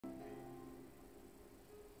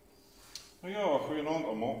Ja, goeienaand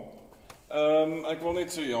almal. Ek wil net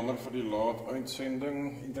sê jammer vir die laat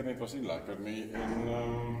uitsending. Internet was nie lekker nie en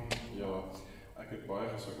ja, ek het baie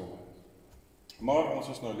gesukkel. Maar ons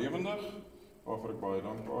is nou lewendig, waarvoor ek baie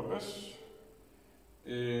dankbaar is.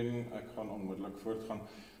 En ek gaan onmiddellik voortgaan.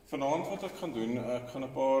 Vanaand wat ek gaan doen, ek gaan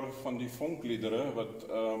 'n paar van die vonkliedere wat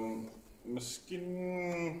miskien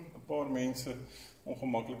 'n paar mense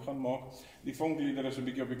ongemaklik gaan maak. Die vonkliedere is 'n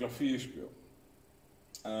bietjie op die klavier speel.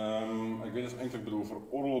 Ek weet dit is eintlik bedoel vir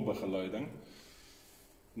orgelbegeleiding,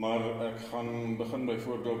 maar ek gaan begin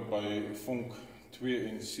byvoorbeeld by vonk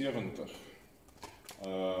 72.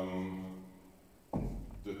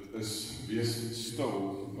 Dit is wees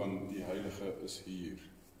stil, want die Heilige is hier.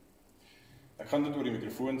 Ek gaan dit oor die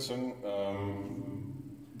mikrofoon sing.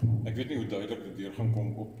 Ek weet nie hoe duidelik dit deur gaan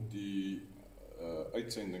kom op die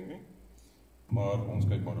uitsending nie, maar ons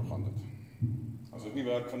kyk maar hoe gaan dit. As dit nie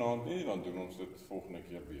werk vanaand nie, dan doen ons dit volgende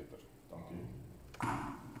keer beter. Dankie.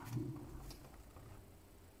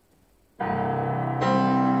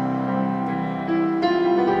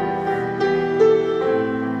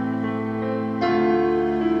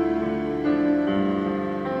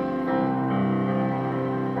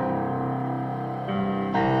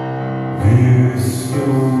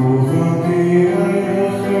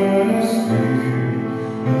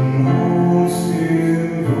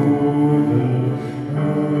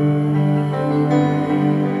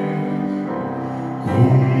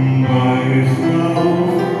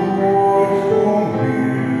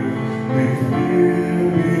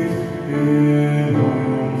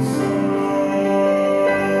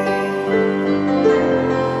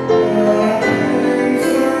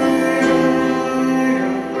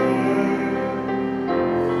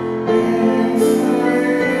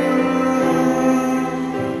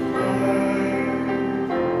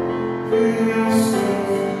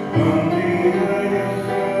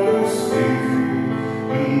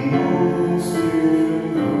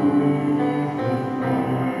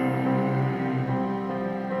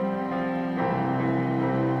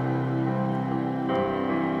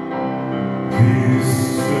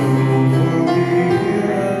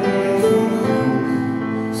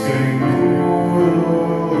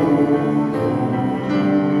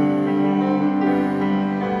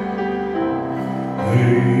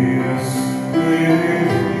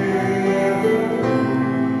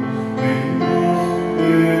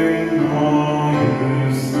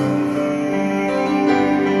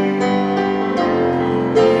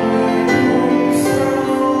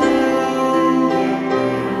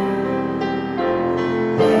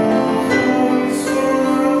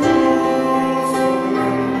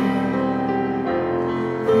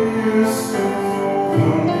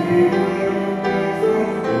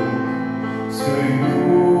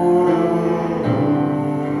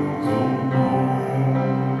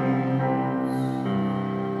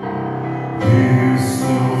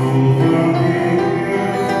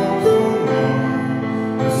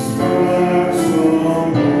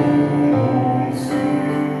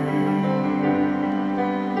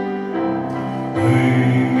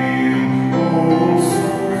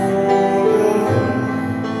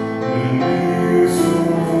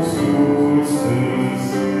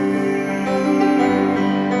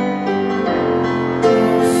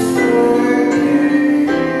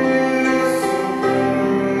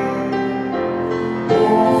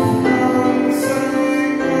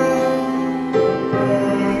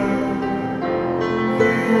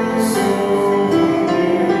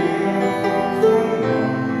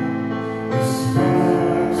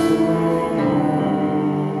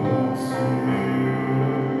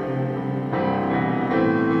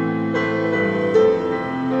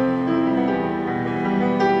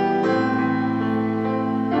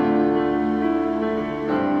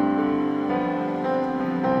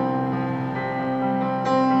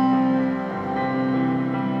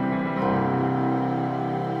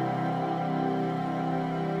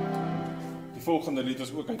 Die volgende lied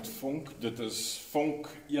is ook uit vonk, dit is vonk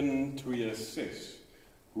 126,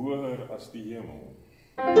 hoër as die hemel.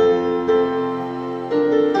 Oh,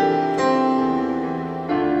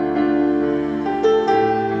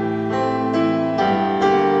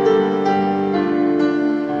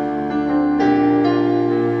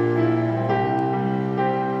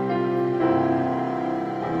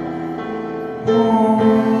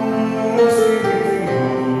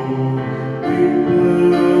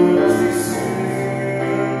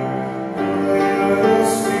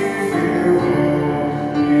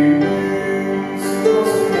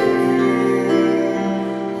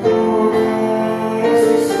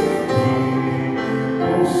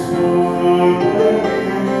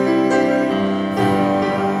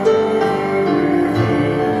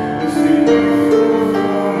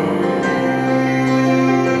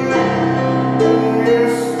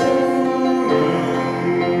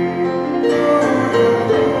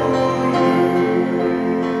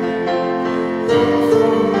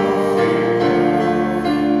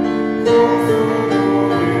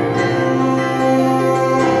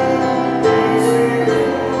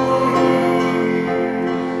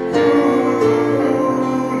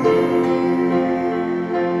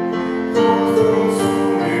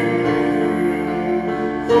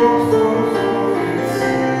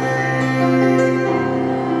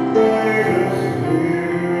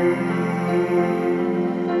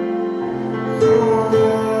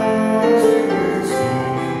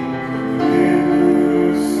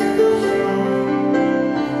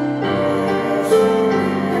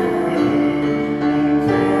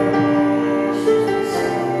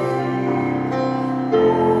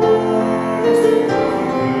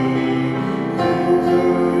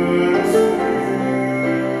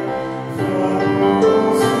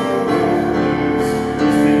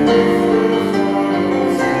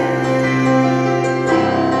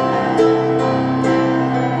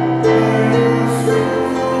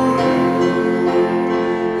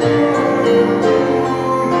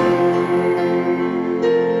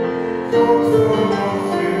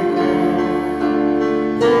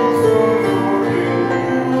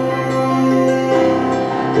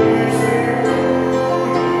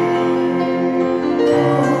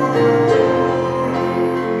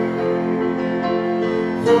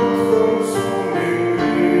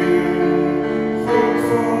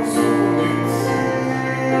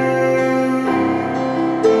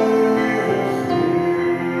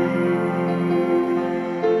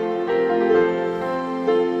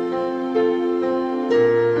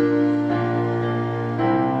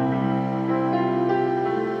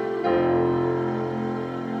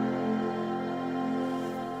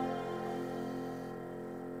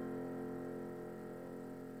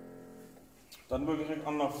 Dan beweeg ek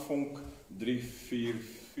aan na vonk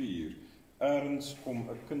 344. Ergens kom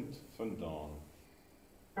 'n kind vandaan.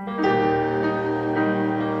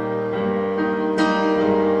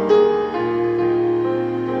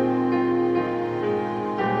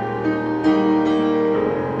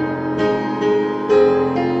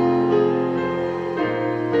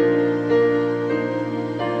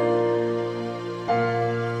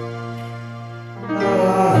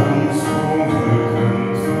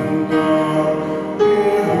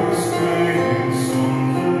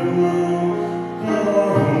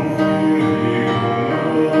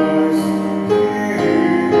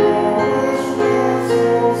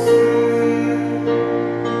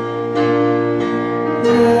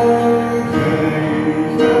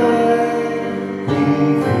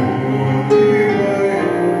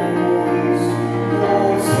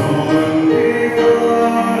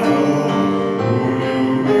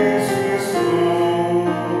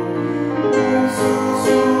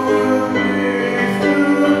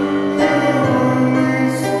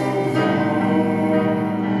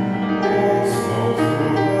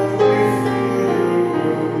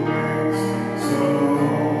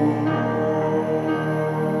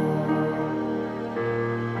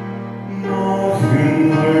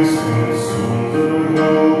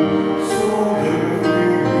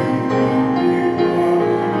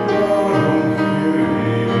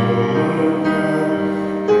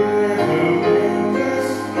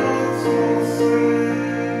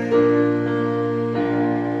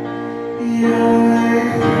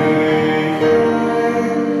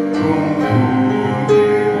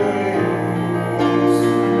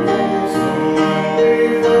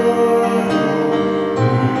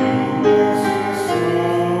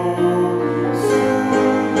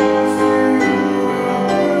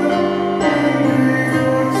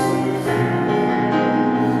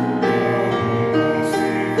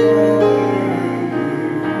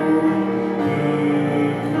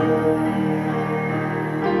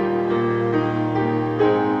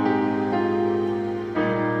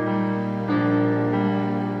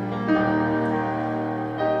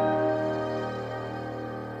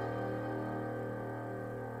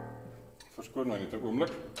 Verskoon my net 'n oomblik.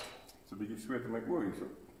 Dit's 'n bietjie sweet in my oë hierso.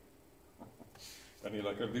 Kan nie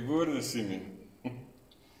lekker die woorde sien nie.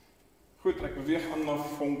 Goed, ek beweeg aan na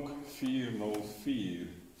vonk 404.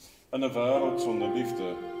 In 'n wêreld sonder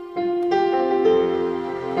liefde.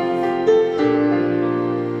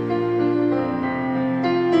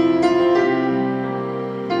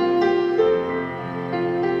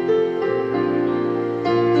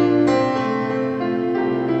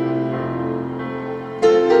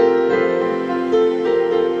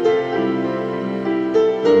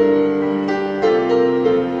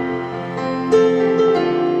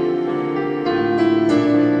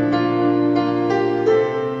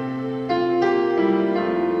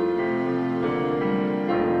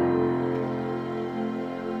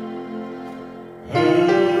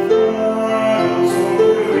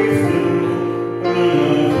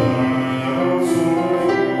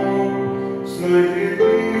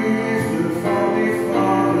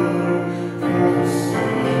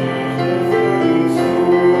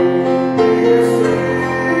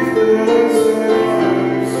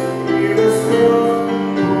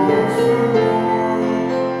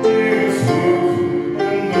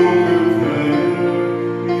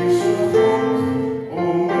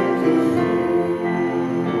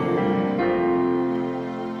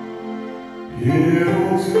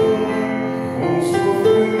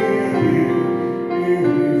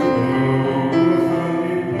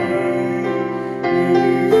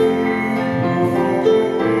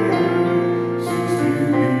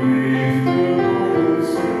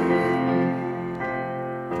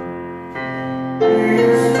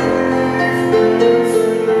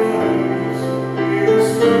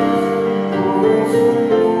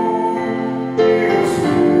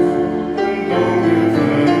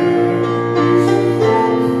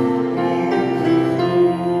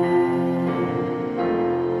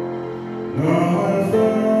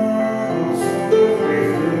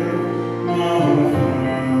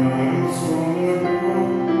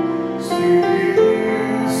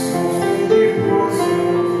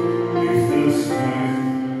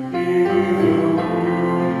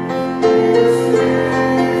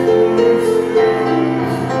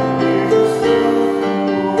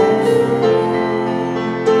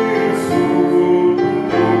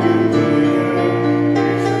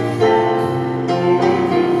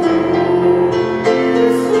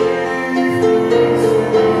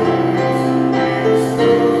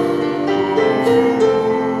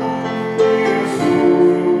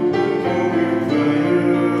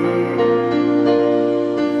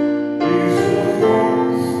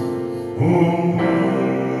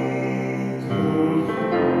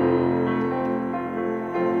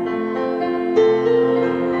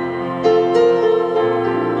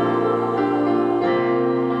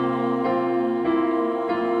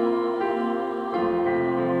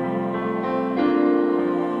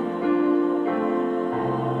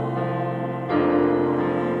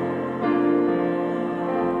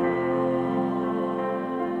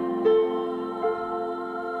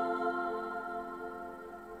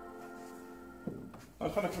 Dan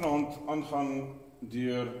gaan ek vanaand aangaan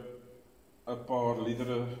deur 'n paar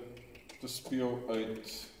liedere te speel uit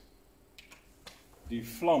die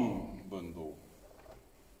Vlambundel.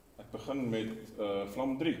 Ek begin met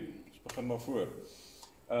Vlam 3. Ons begin maar voor.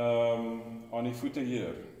 Aan die voete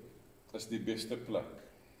Heer is die beste plek.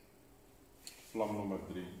 Vlam nommer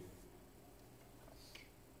 3.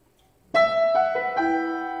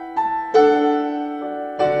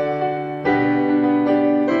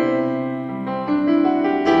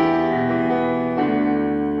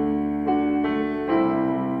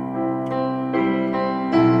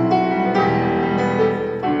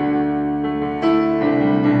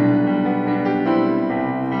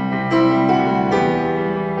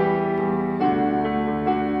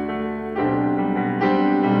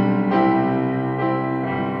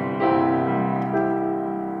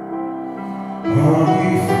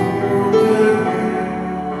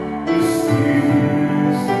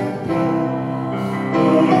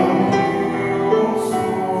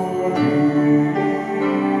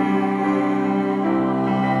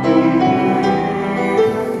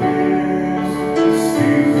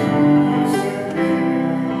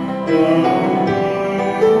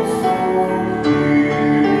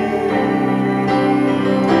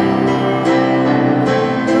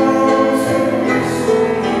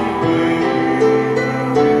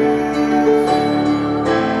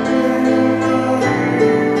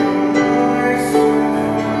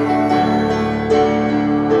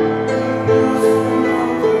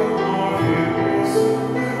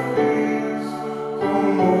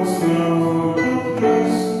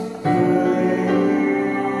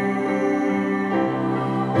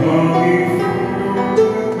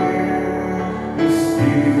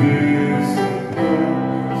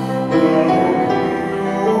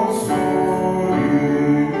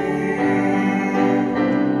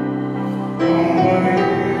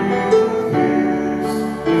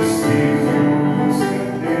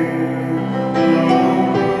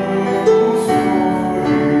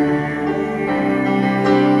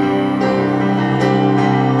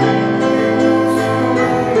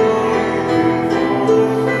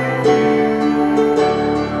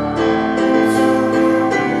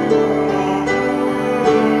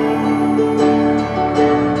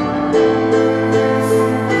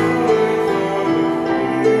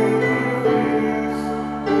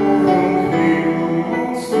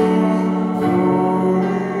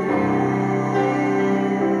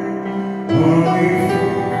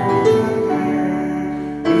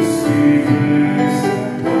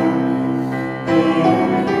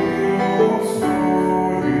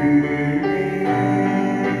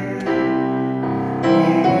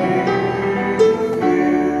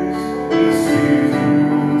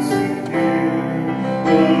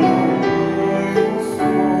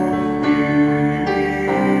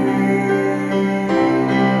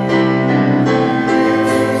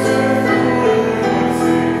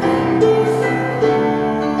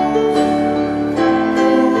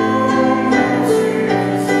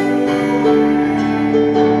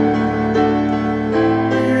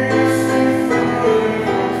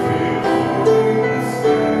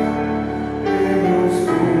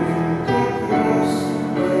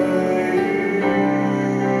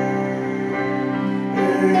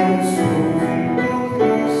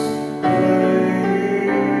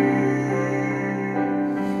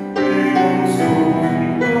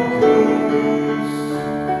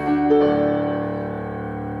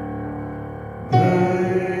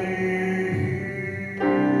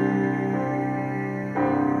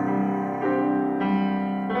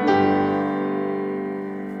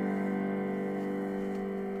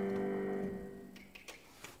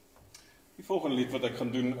 volgende lied wat ek gaan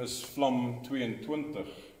doen is Vlam 22.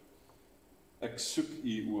 Ek soek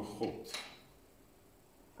U, o God.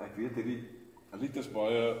 Ek weet hierdie lied is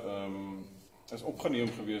baie is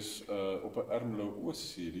opgeneem gewees op 'n Ermelo Oos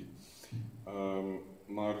serie.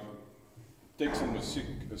 Maar teks en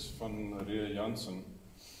musiek is van Rea Jansen.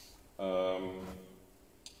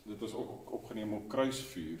 Dit is ook opgeneem op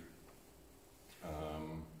Kruisvuur.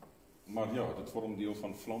 Maar ja, dit vorm deel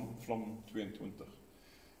van Vlam 22.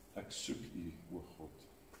 Ek soek U, o God.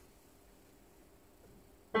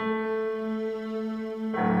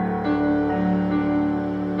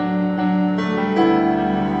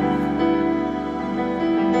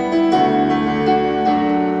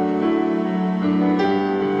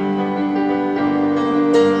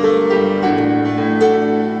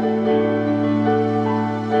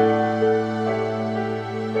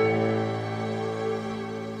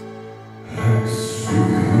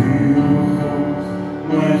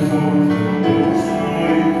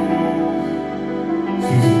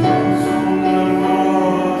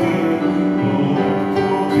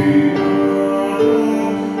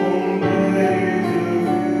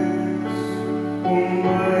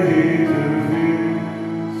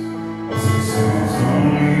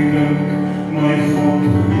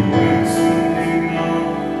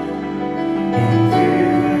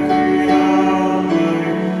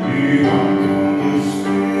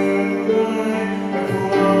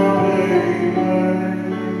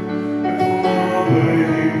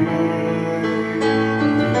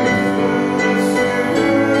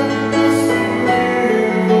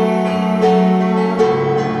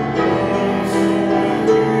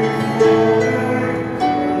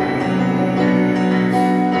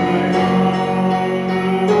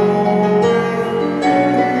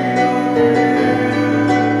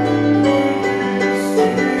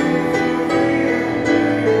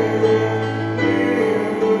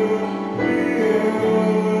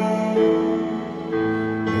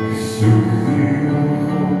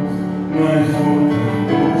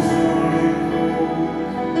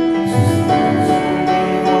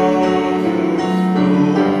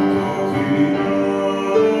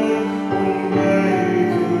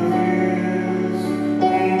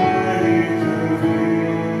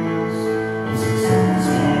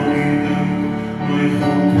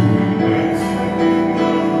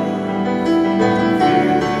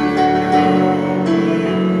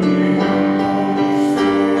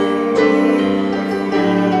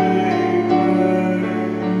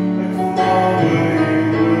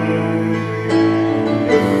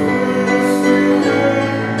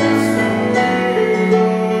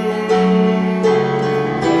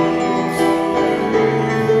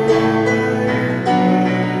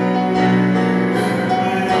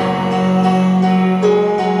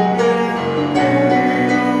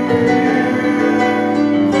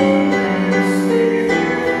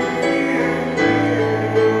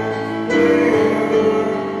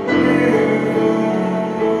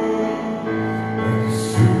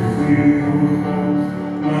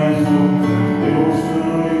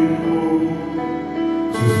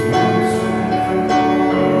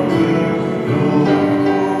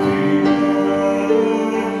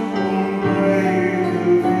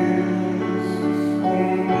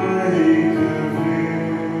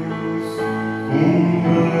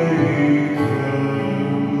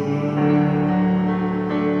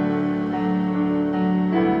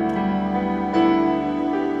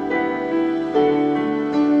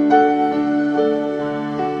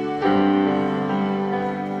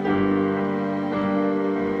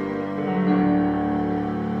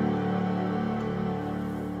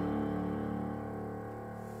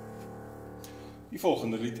 Die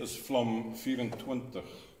volgende lied is Vlam 24,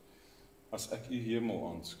 as ek U hemel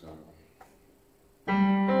aanskou.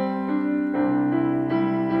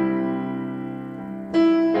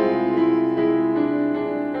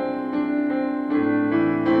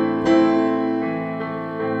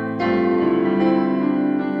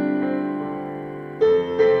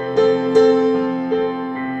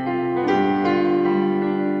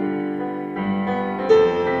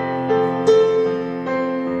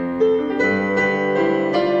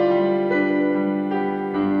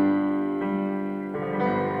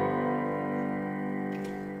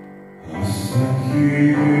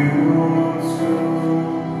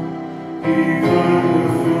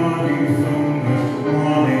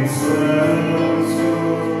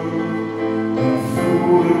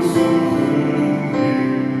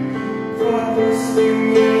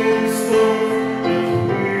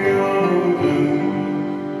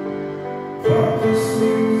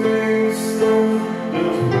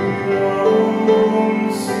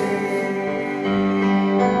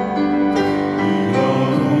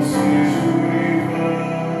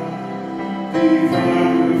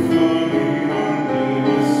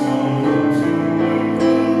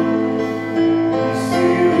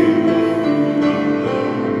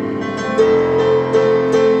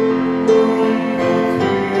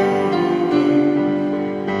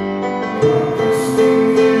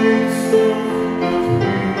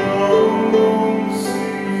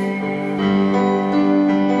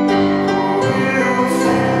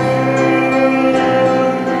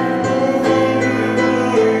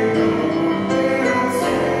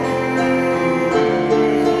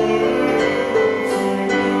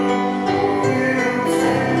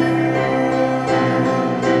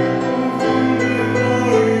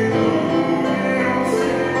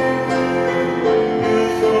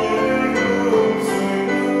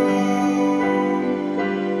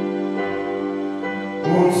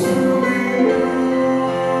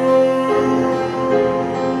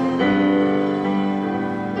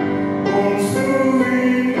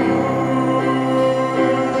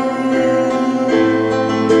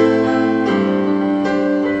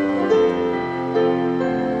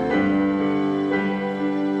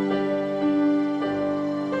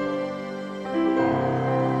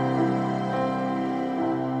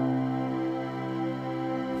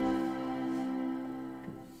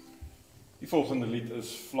 volgende lied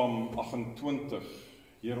is Vlam 28,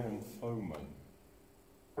 Here omvou my.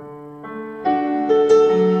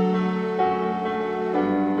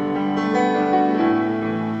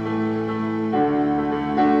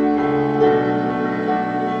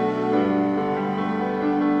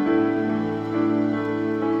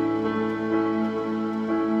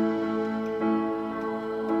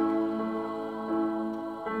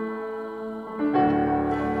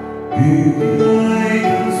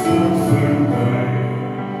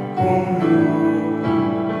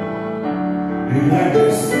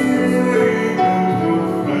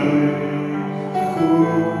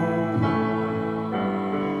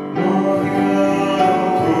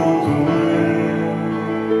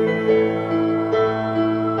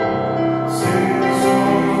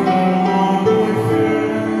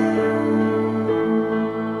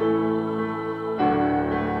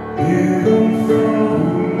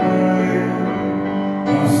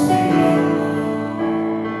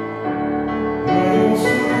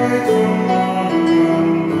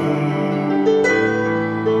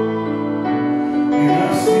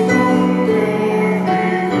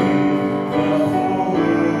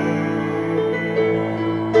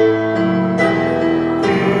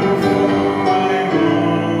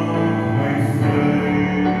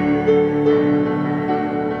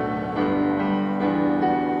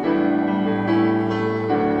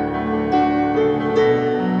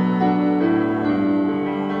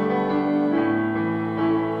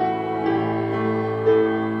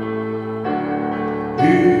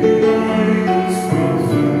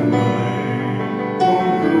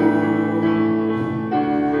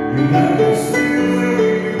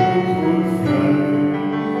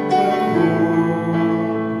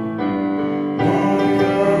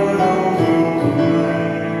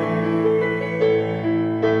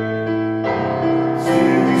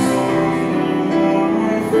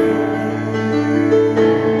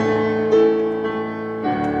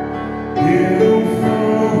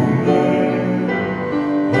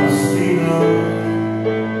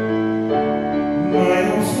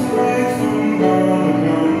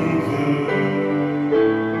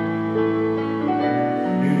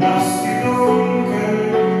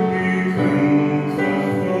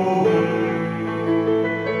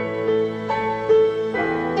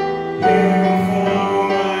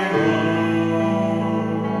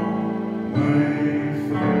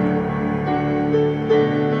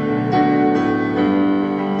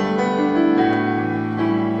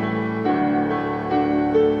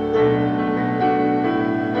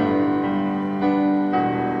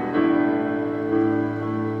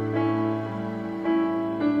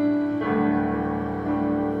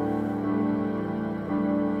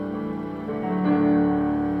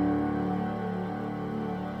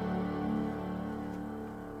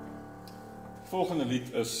 Volgende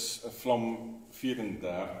lied is Vlam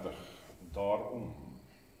 34, Daarom.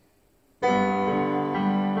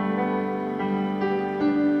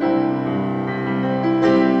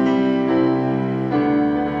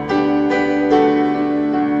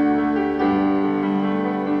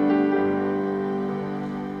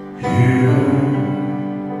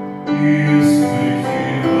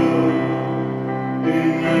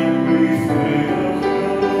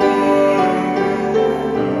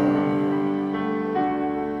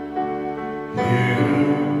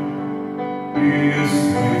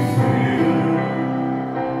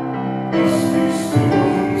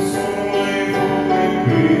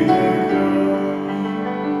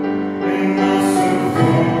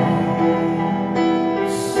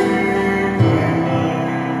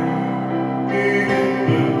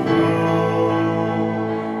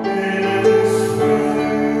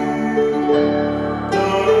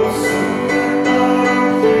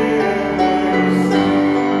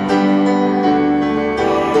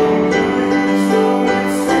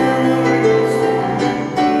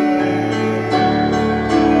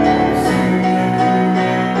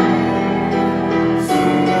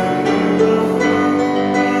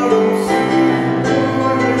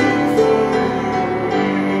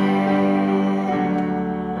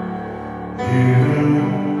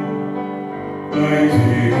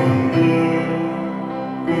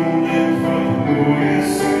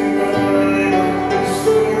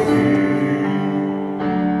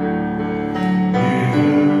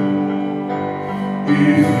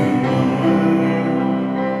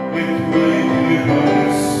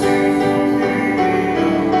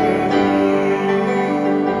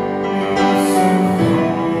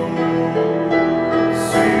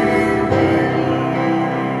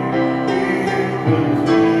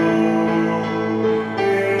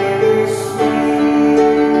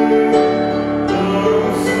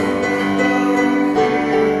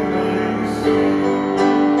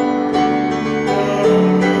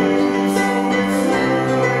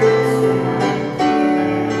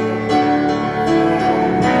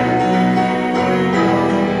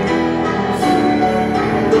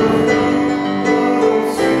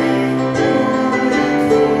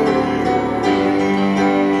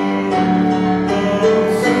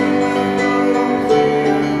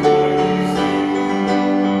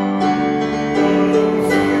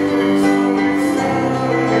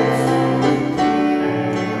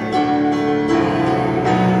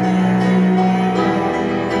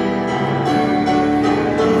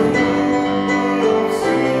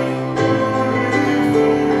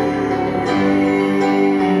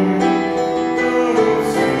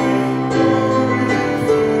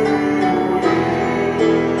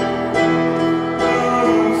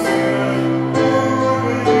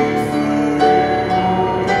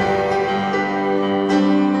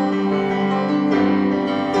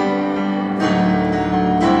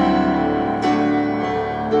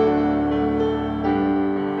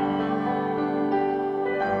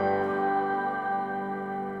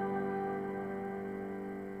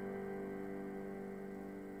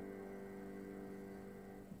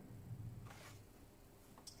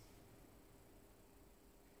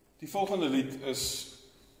 Die volgende lied is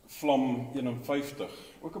Vlam 51,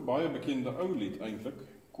 ook 'n baie bekende ou lied eintlik,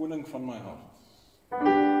 Koning van my hart.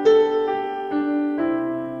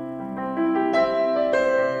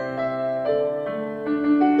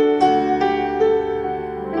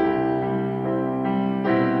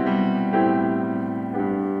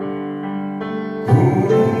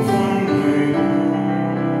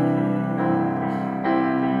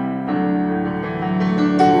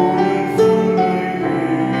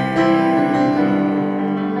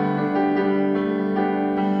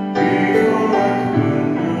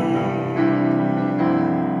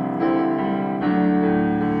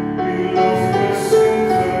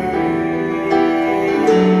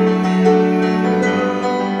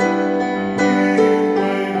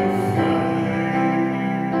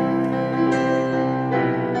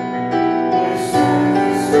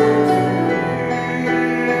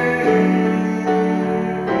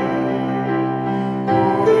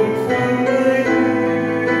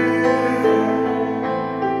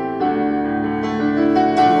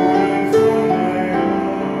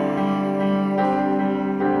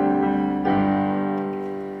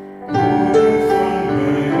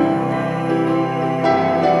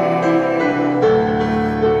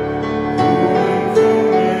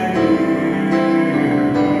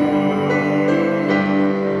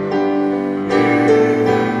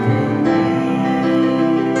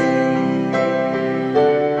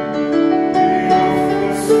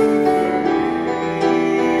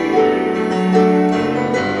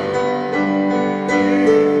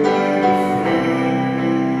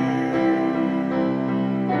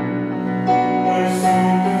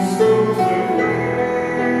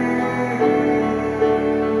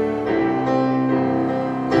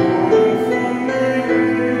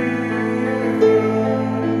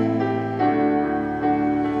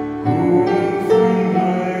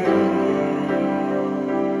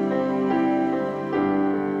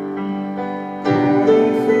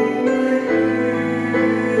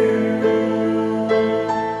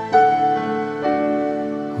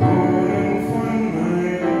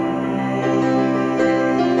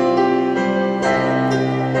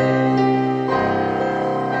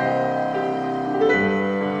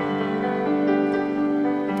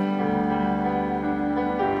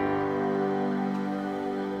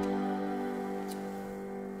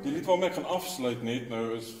 Waarmee ek gaan afsluit net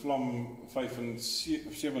nou is Vlam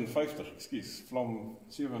 57, ekskuus, Vlam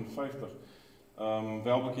 57,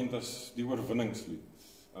 welbekend as die oorwinningslied,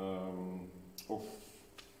 of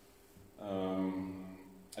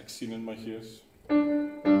ek sien in my gees.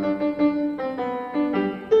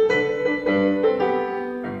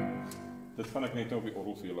 Dit gaan ek net nou op die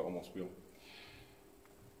orgel vir julle almal speel.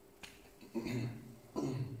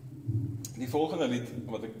 Die volgende lied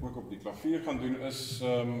wat ek ook op die klavier gaan doen is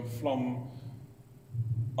Vlam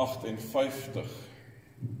 58,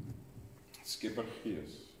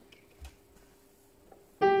 Skeppergees.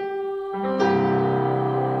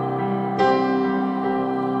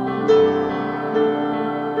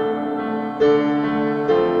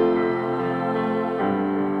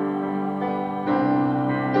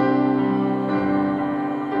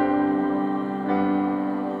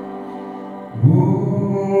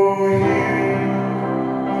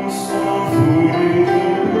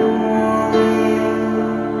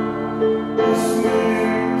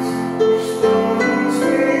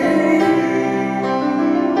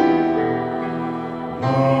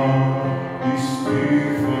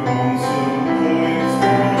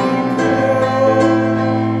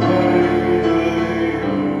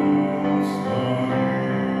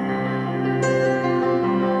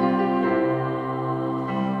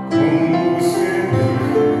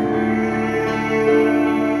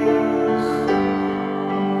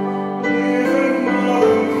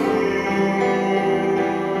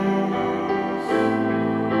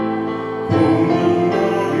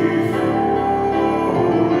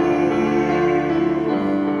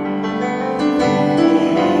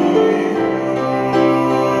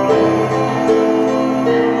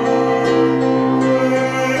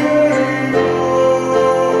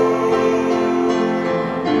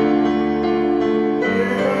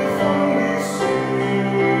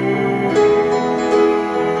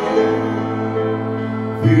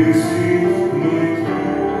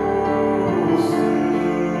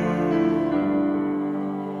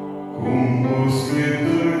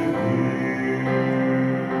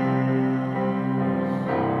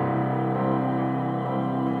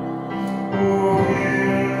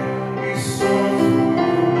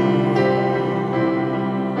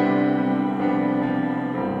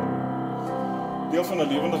 Deel van 'n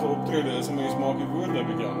lewendige optrede is 'n mens maak die woorde 'n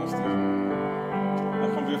bietjie anders. Ek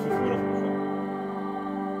gaan weer van voor af begin.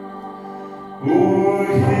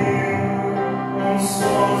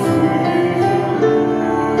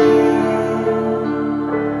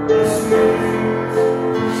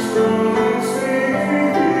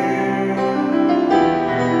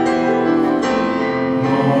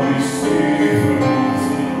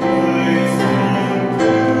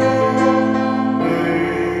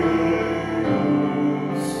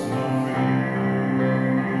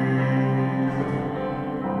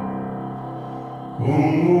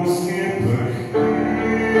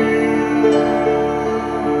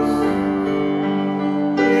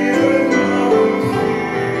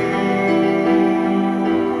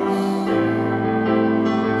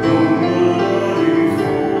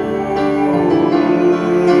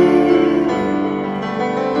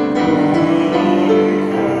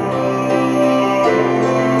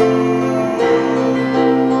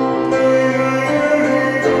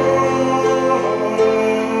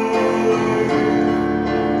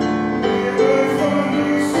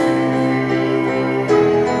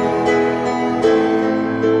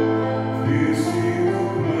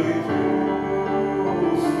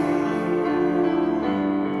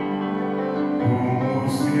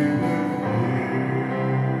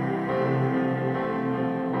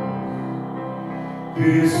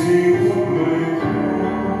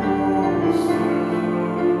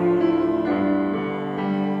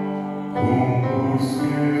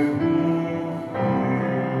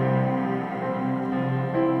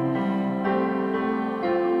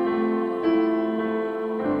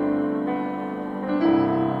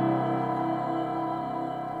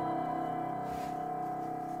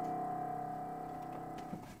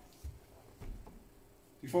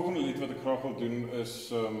 Die volgende lied wat ek graag wil doen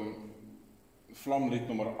is Vlamlied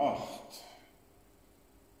nommer 8.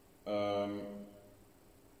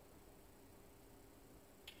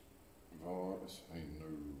 Waar is hy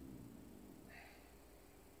nou?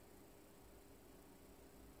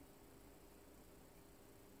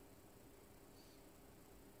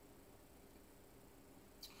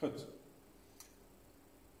 Goed.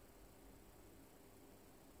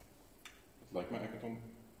 Het lyk my ek het hom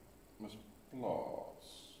misplaas.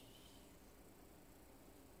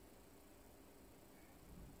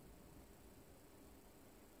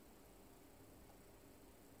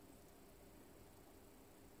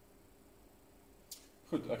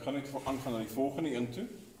 Goed, ek gaan net aangaan na die volgende een toe.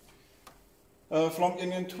 Vlam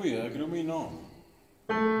 1 en 2, ek noem die naam.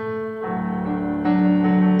 Yeah.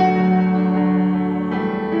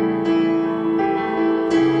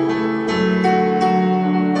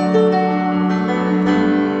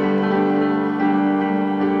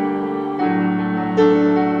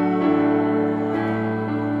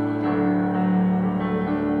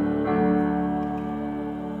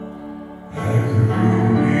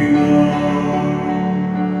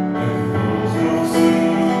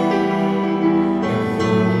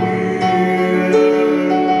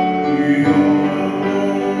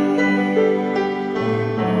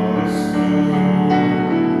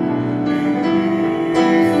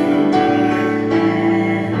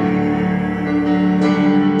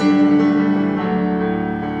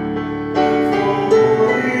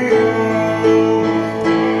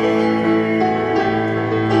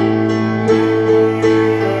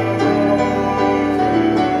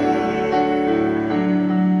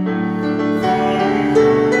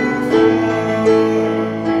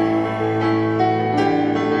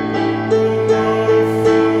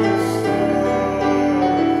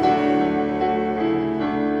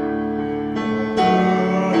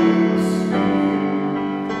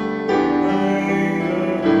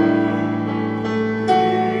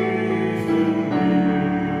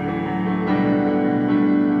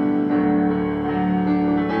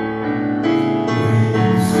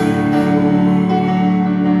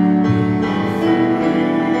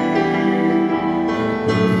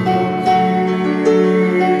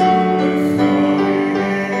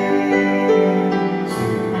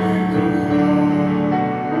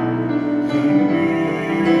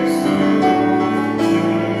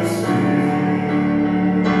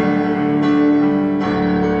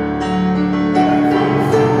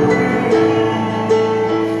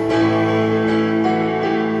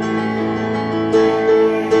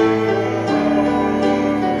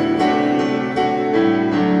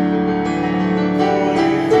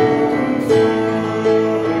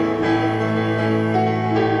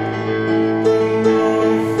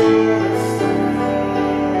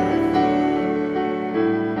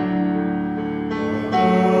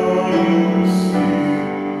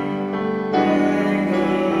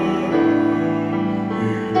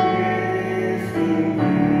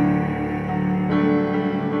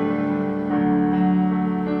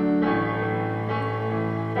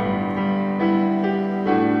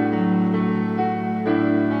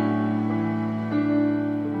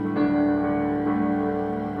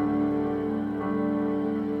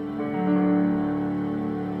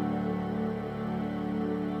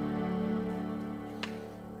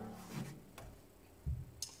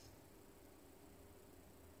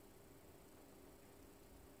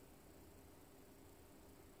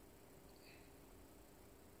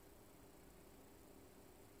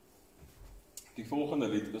 Die volgende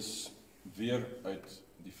lied is weer uit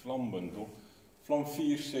die Vlambundel, Vlam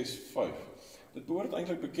 465. Dit behoort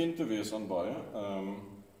eintlik bekend te wees aan baie.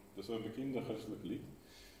 Dis 'n bekende Christelike lied.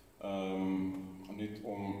 Net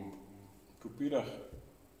om kopiereg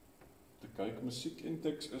te kyk, musiek en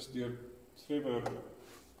teks is deur Trevor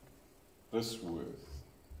Risworth.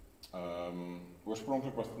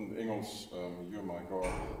 Oorspronklik was het in Engels, You My God.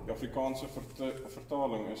 Die Afrikaanse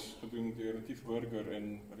vertaling is gedoen deur Tief Burger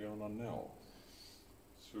en Rihanna Nel.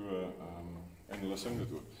 So, en hulle sing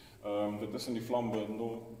dit ook. Dit is in die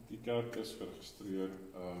Vlambundel, die kerk is geregistreer.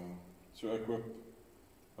 So ek hoop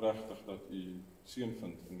regtig dat u seën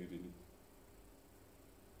vind in hierdie lied.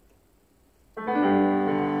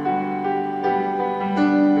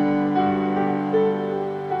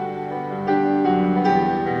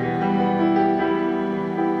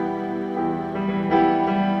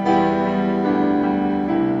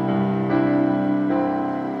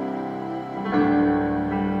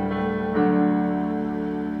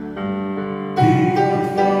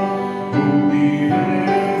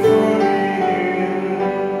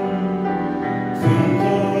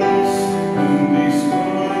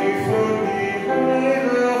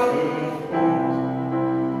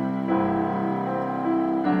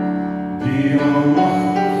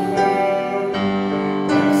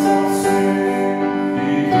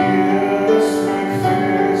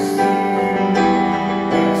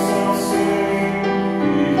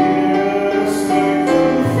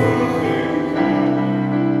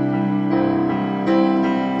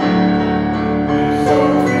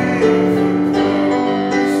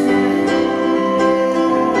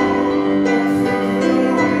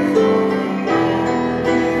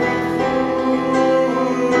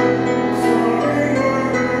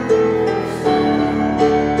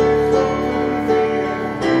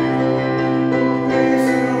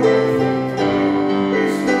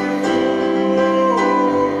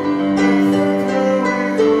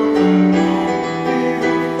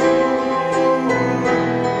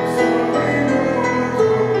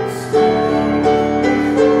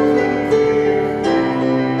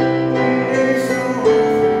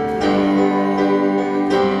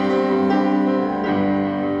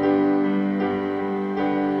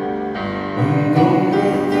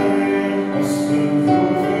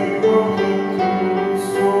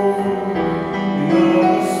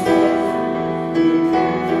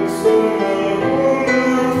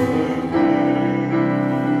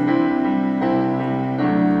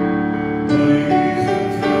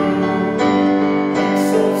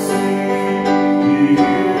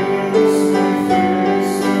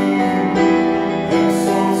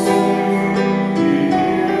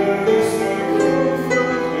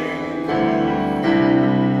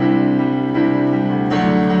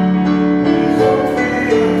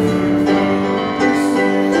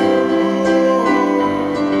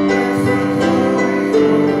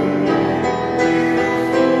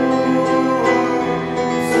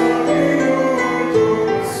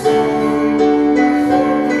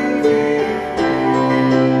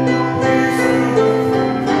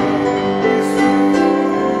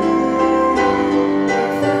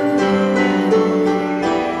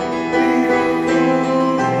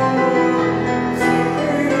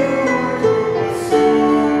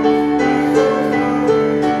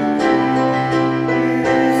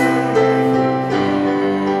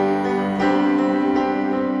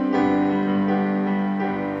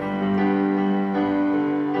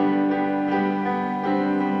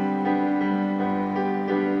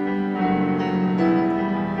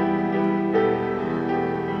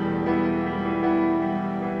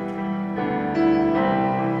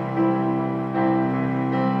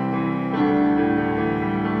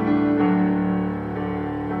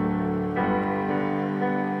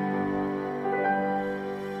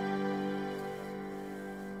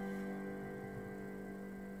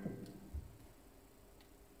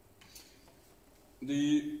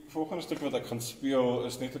 Die volgende stuk wat ek gaan speel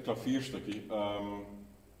is net 'n klavierstukkie.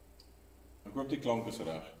 Ek hoop die klank is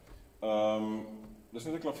reg. Dis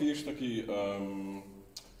net 'n klavierstukkie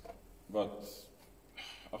wat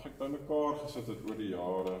ek bymekaar gesit het oor die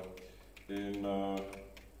jare en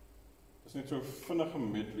is net so vinnige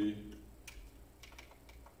medley.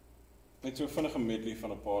 Net so vinnige medley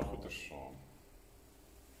van 'n paar goeters saam.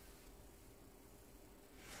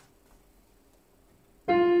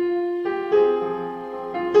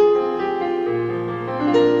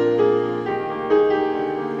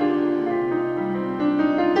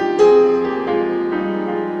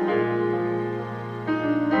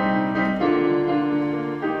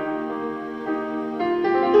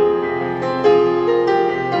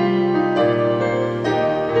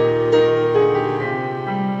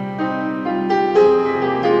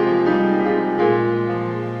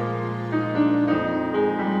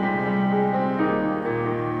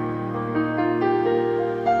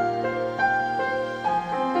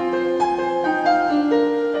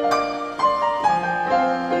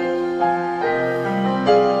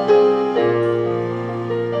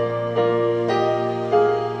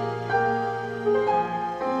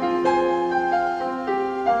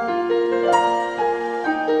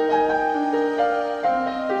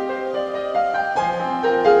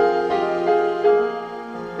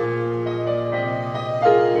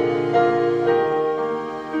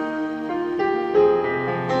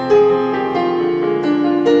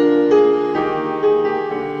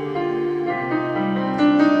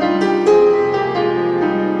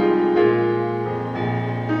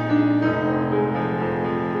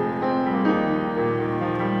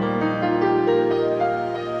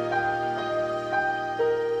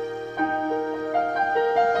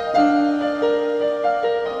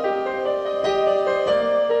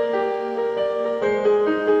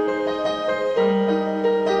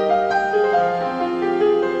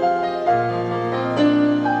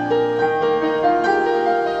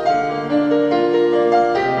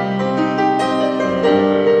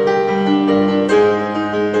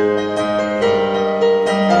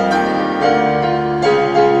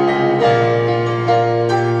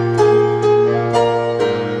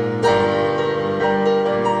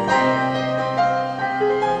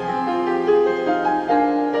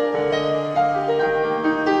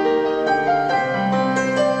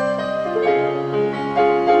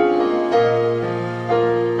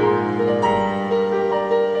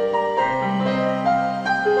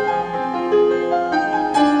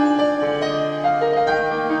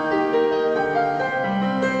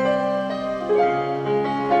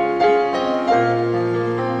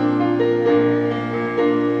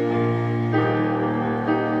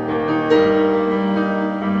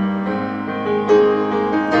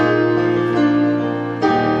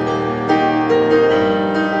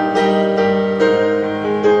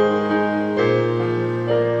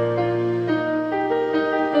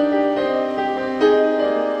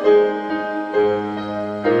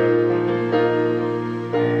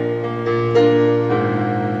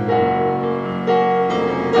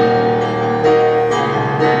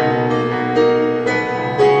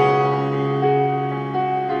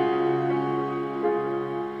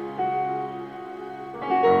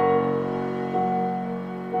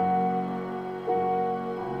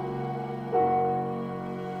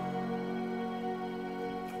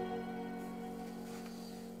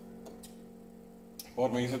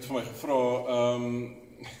 paar mense het vir my gevra,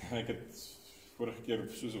 ek het vorige keer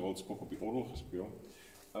soos 'n wildspok op die orgel gespeel.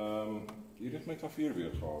 Hier het my klavier weer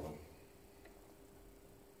gehaal.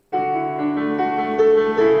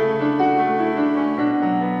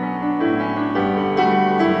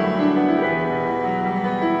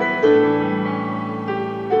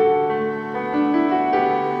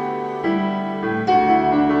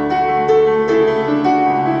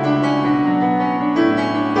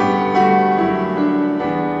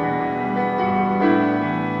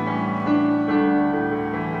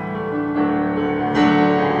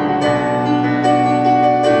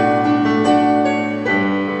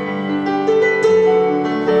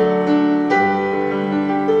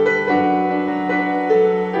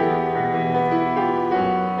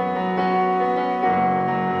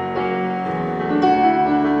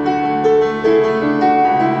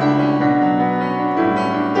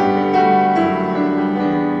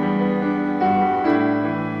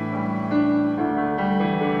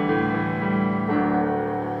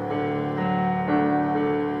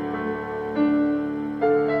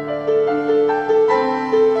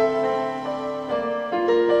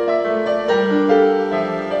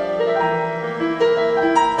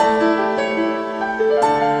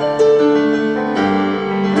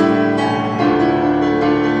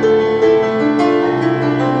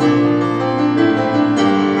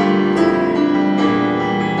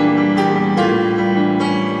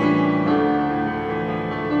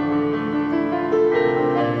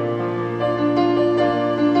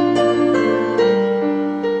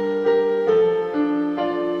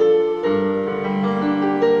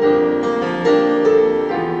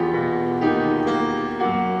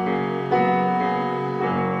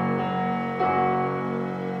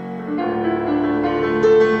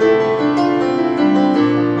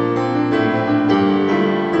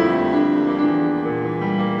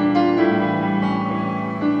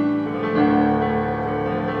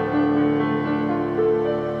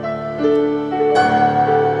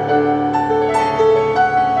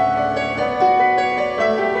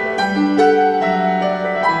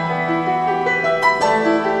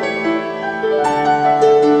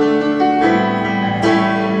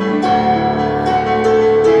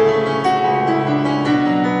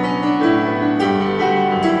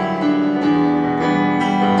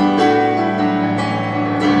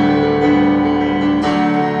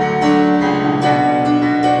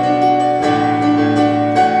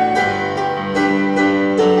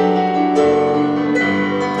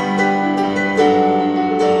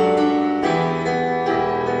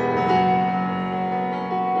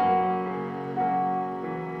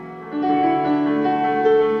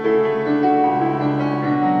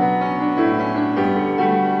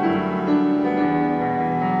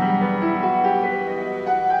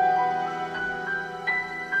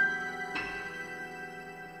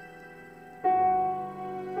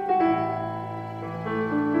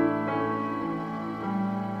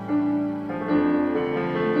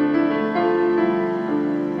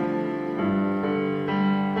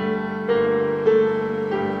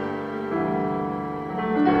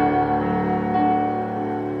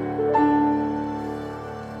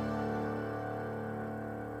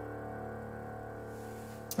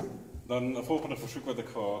 Dan 'n volgende versoek wat ek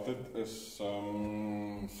gehad het is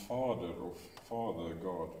Father of Father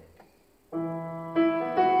God.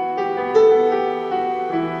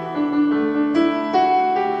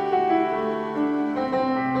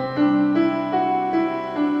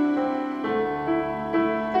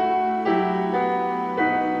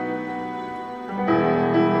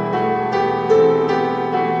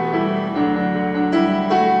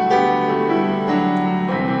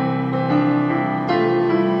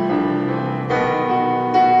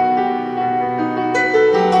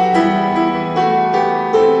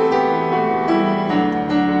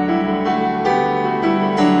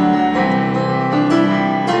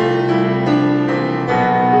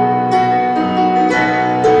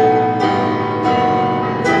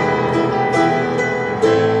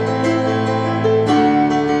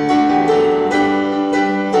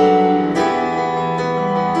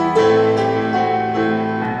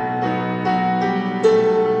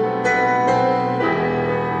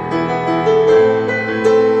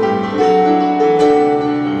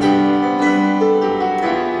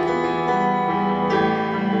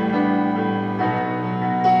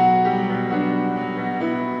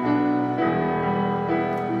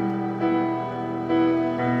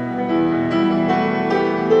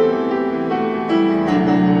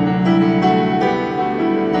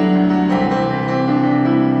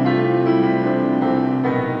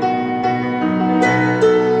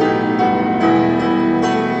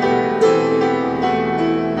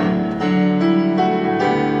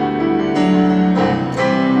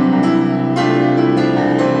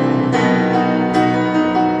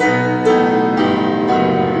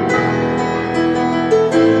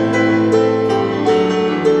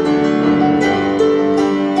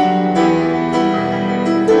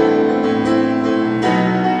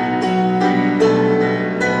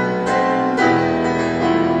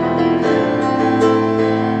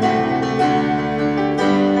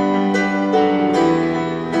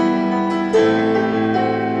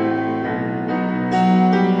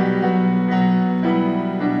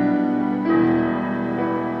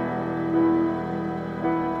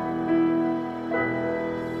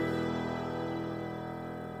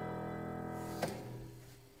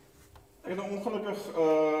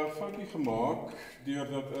 foutjie gemaak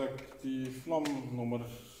deurdat ek die vlam nommer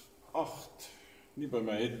 8 nie by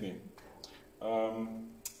my het nie.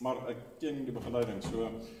 Maar ek ken die begeleiding, so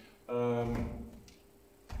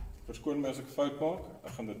verskoon my as ek fout maak,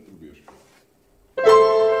 ek gaan dit probeer.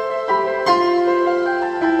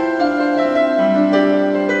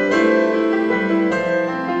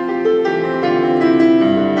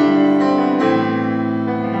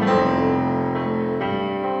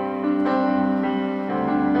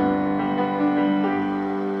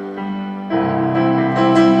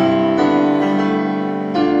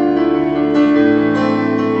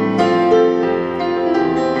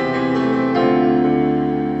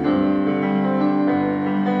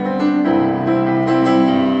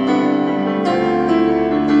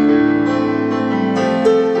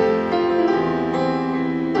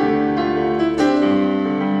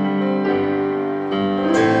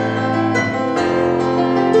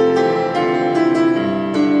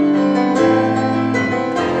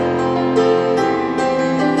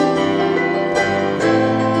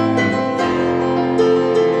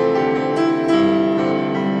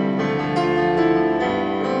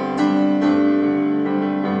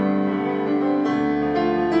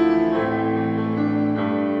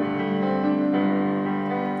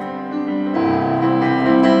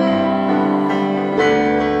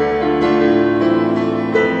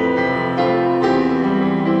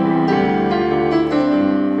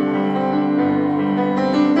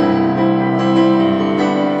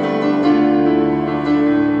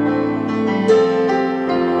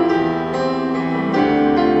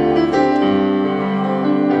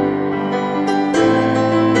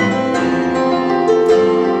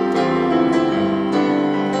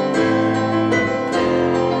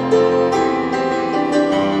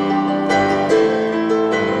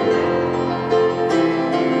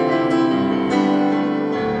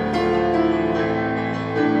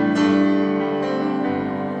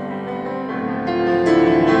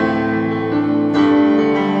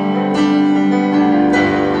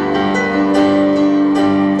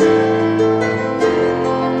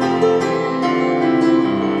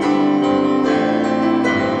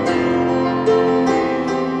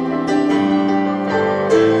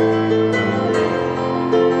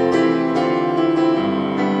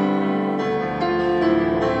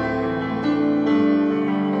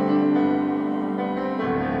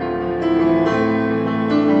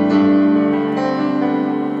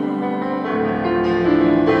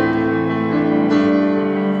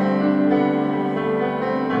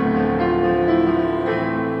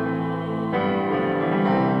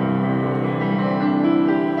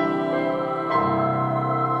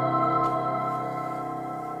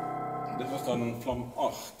 Vlam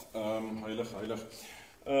 8, heilig.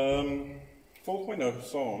 Volg my nou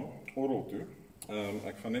saam, orrel toe.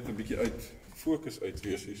 Ek gaan net 'n bietjie uit fokus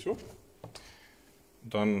uitwees hierso.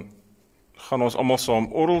 Dan gaan ons almal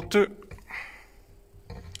saam orrel toe.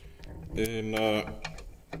 En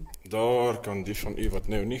daar kan die van u wat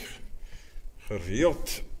nou nie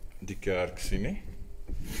gereeld die kerk sien nie.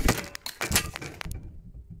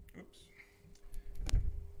 Oeps.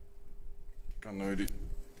 Kan nou die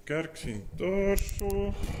kerk sien daar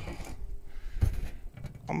so.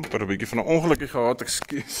 Amper 'n bietjie van 'n ongelukkie gehad,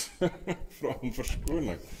 ekskuus. Vra om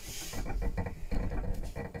verskoning.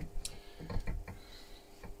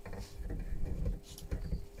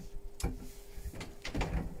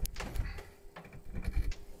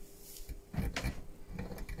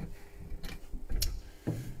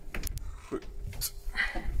 Goed. Ek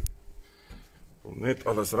wil net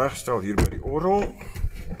alles regstel hier by die orrel.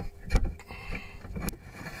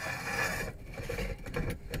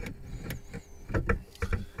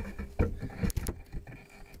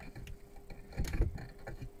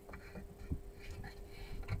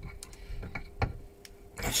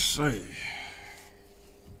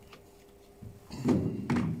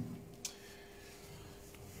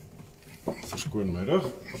 Verskoon my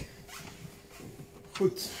rug.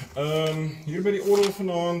 Goed, hier by die orrel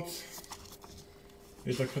vanaand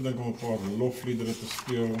het ek gedink om 'n paar lofliedere te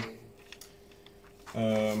speel.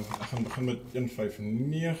 Ek gaan begin met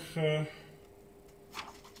 159.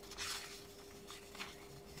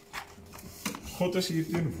 God is hier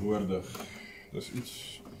teenwoordig. Dis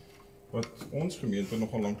iets wat ons gemeente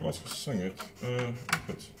nogal lanklaas gesing het.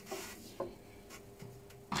 Goed.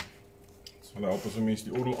 Dit sal help as 'n mens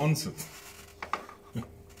die orrel aansit.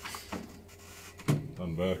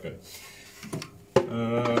 Dan werk hy.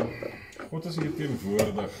 God is hier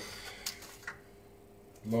teenwoordig.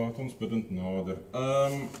 Laat ons bidend nader.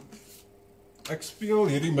 Ek speel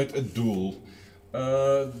hierdie met 'n doel.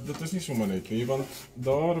 Dit is nie sommer net nie, want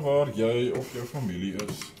daar waar jy of jou familie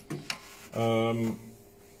is,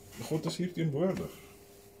 God is hier teenwoordig.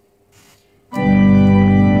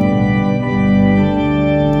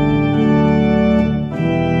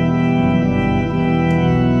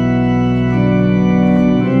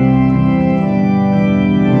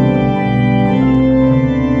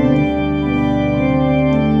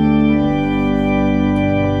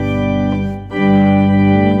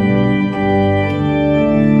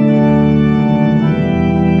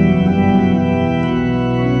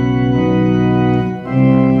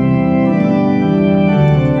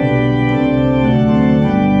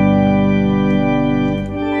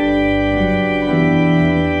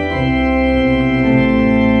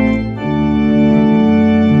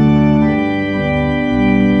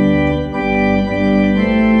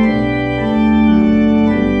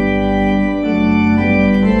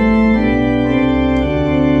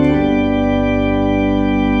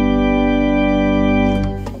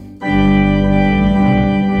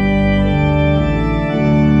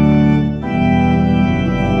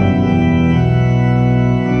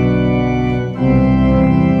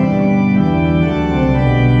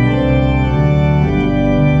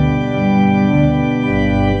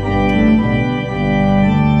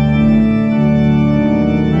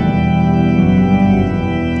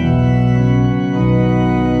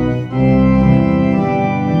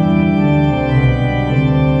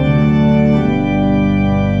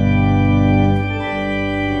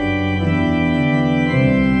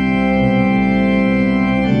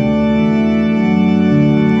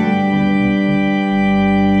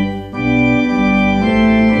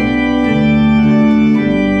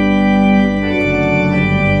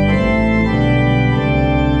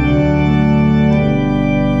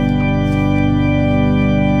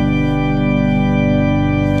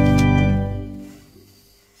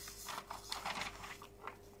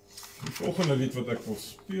 volgende lied wat ek wil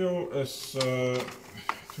speel is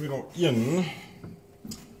 201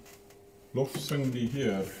 Lof sing die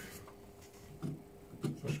Heer.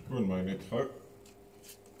 Verskoon my net gou.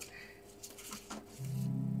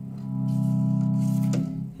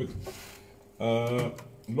 Goed.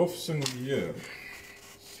 Lof sing die Heer.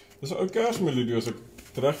 Dis 'n ou Kersmelodie as ek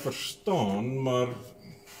reg verstaan, maar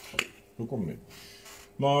hoekom nie?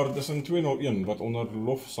 Maar dis in 201 wat onder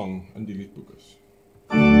lofsang in die Liedboek is.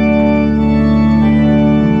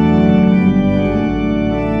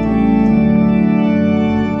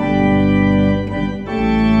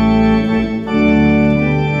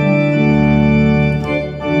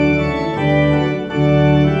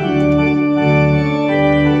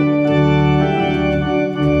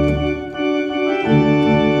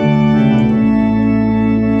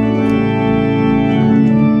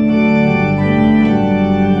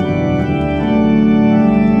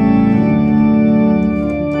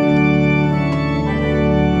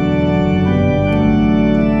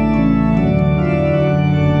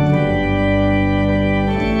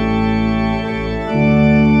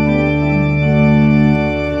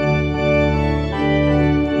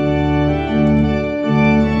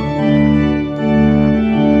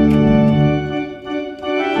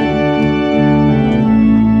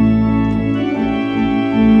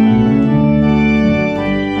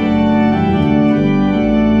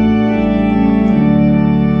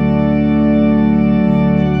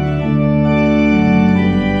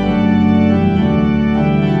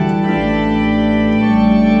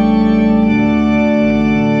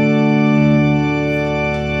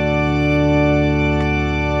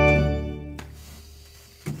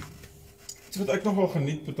 Wat ek nogal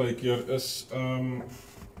geniet partykeer is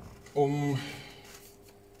om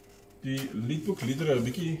die Liedboek liedere 'n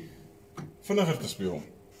bietjie vinniger te speel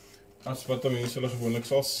as wat mense hulle gewoonlik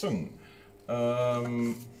sal sing.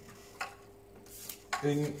 En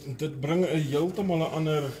dit bring 'n heeltemal 'n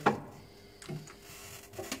ander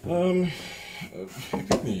ek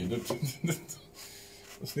weet nie, dit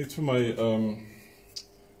is net vir my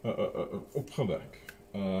opgewek.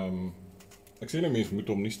 Ek sê nie mens moet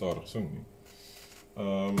hom nie stadig sing nie.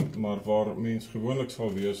 Maar waar mens gewoonlik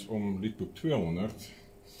sal wees om Liedboek 200,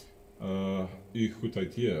 U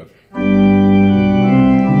goedheid Heer.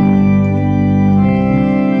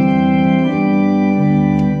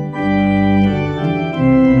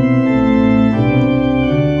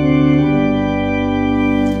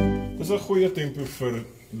 Dis 'n goeie tempo vir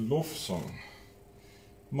lofsang,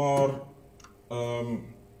 maar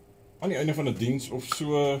aan die einde van 'n diens of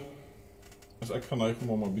so, is ek geneig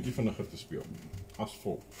om 'n bietjie vinniger te speel, as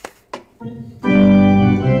volg.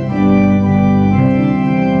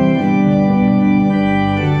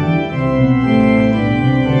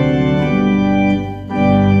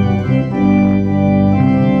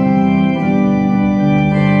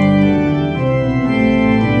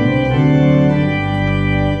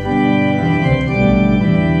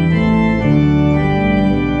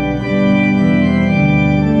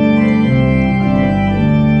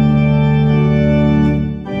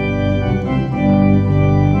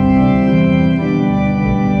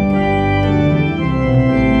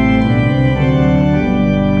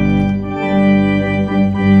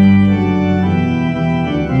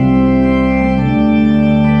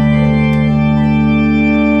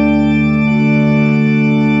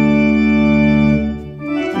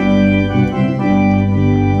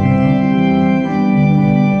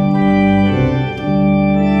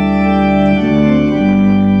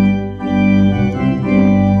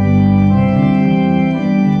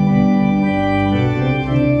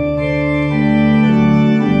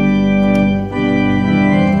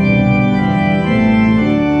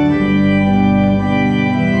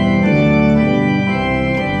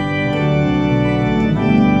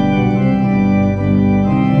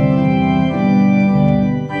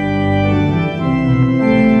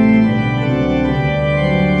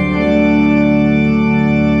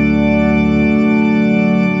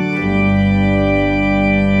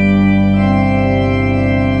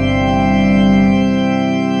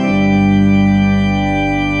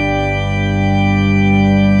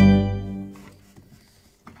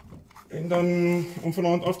 om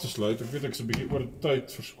vanaand af te sluit. Ek weet ek is 'n bietjie oor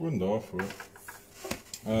tyd, verskoon daarvoor.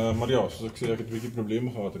 Maar ja, soos ek sê, ek het 'n bietjie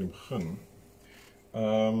probleme gehad in die begin.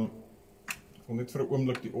 Ek wil net vir 'n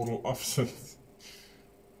oomblik die orgel afsit.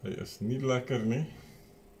 Hy is nie lekker nie.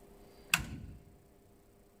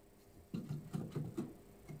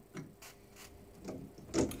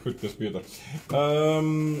 Goed, dis beter.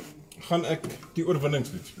 Gaan ek die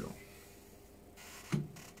oorwinningslied speel.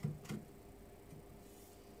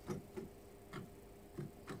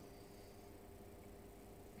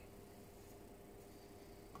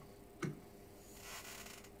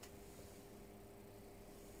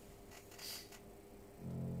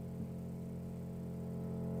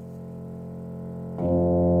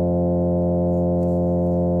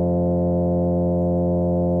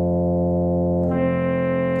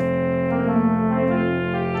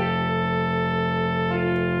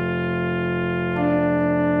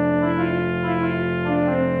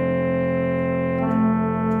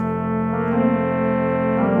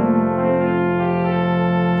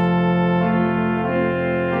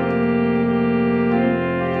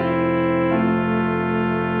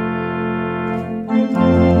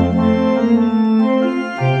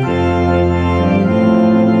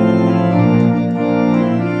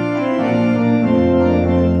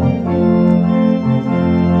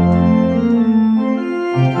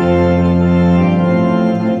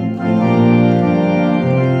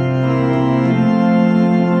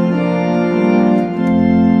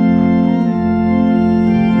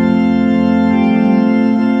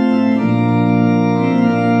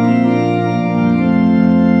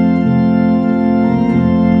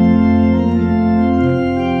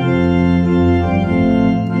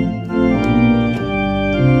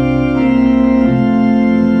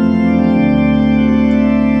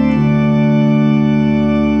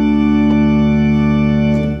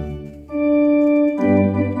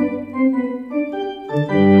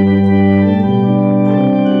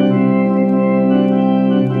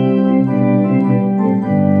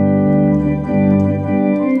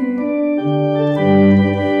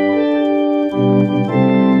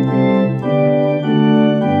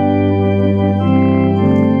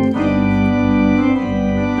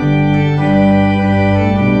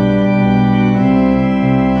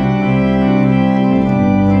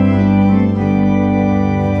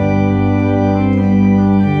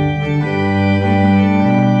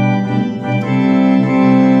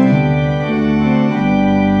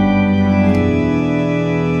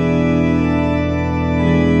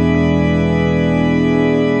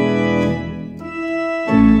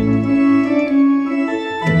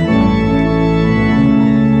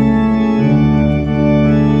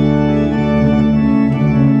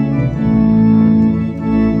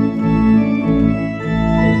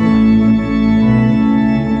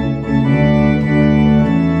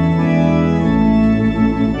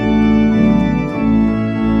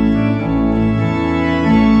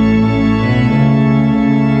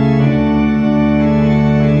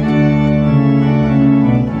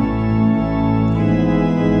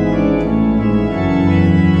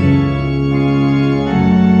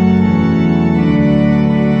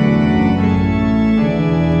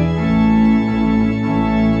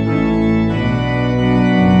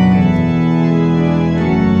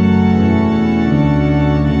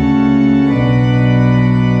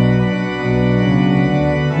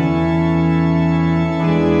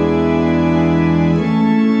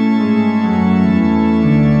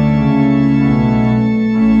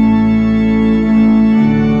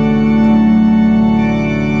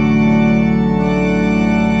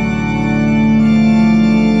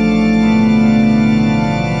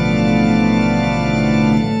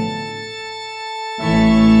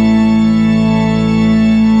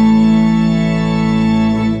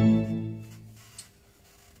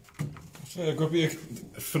 Ek hoop jy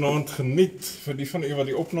vanaand geniet. Vir die van u wat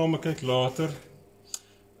die opname kyk later,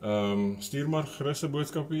 stuur maar gerus 'n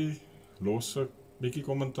boodskapie, los 'n bietjie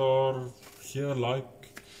kommentaar, gee 'n like.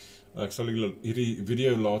 Ek sal hierdie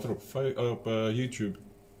video later op YouTube.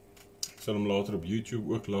 Ek sal hom later op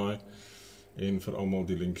YouTube ook laai en vir almal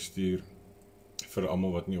die link stuur vir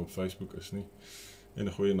almal wat nie op Facebook is nie. En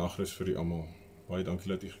 'n goeie nagrus vir die almal. Baie dankie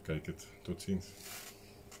dat u gekyk het. Totsiens.